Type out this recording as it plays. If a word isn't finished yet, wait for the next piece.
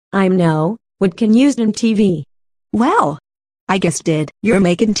I'm no, what can use in TV? Well, I guess did. You're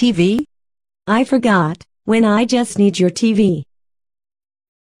making TV? I forgot, when I just need your TV.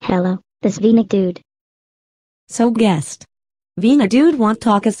 Hello, this Vina dude. So guest. Vina dude want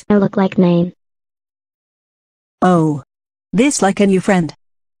talk us. I look like name. Oh. This like a new friend.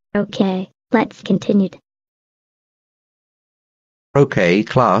 Okay, let's continue. Okay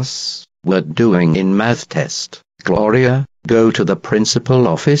class, we're doing in math test. Gloria, go to the principal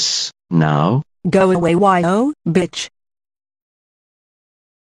office, now. Go away yo, bitch.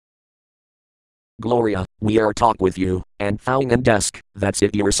 Gloria, we are talk with you, and fouling and desk, that's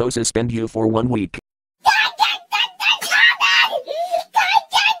it you're so suspend you for 1 week.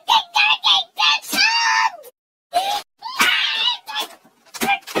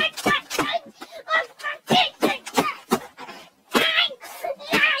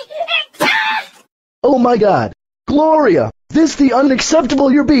 Oh my god. Gloria, this the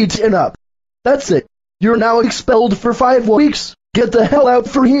unacceptable you're beaten up. That's it. You're now expelled for 5 weeks. Get the hell out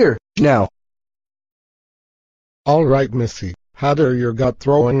from here, now. All right, Missy. How dare you got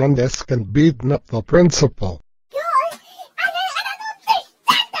throwing on desk and beating up the principal?